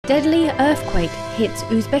deadly earthquake hit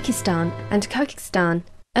Uzbekistan and Kyrgyzstan.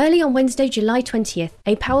 Early on Wednesday, July 20th,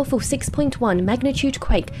 a powerful 6.1 magnitude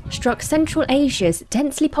quake struck Central Asia's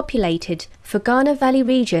densely populated Fergana Valley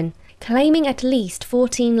region, claiming at least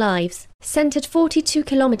 14 lives. Centered 42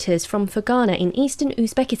 kilometers from Fergana in eastern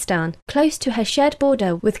Uzbekistan, close to her shared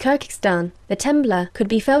border with Kyrgyzstan, the temblor could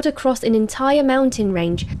be felt across an entire mountain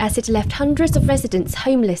range as it left hundreds of residents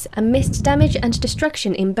homeless amidst damage and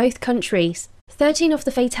destruction in both countries. 13 of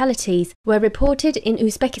the fatalities were reported in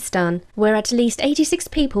Uzbekistan, where at least 86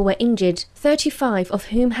 people were injured, 35 of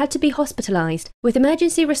whom had to be hospitalized, with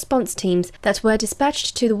emergency response teams that were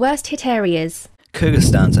dispatched to the worst-hit areas.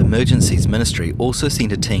 Kyrgyzstan's Emergencies Ministry also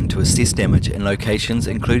sent a team to assess damage in locations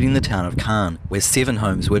including the town of Khan, where 7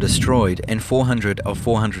 homes were destroyed and 400 of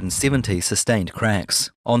 470 sustained cracks.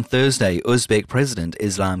 On Thursday, Uzbek President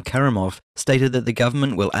Islam Karimov stated that the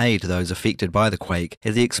government will aid those affected by the quake,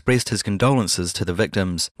 as he expressed his condolences to the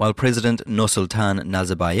victims, while President Nursultan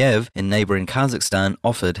Nazarbayev in neighbouring Kazakhstan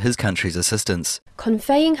offered his country's assistance.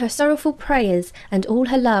 Conveying her sorrowful prayers and all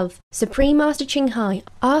her love, Supreme Master Qinghai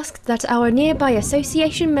asked that our nearby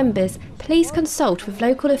association members please consult with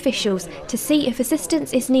local officials to see if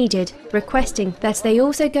assistance is needed, requesting that they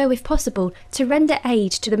also go, if possible, to render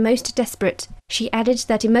aid to the most desperate. She added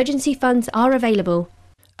that emergency funds are available.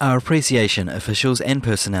 Our appreciation, officials and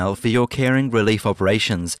personnel, for your caring relief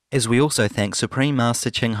operations, as we also thank Supreme Master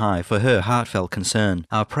Qinghai for her heartfelt concern.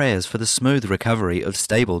 Our prayers for the smooth recovery of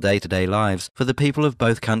stable day-to-day lives for the people of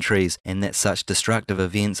both countries, and that such destructive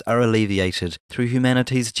events are alleviated through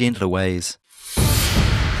humanity's gentler ways.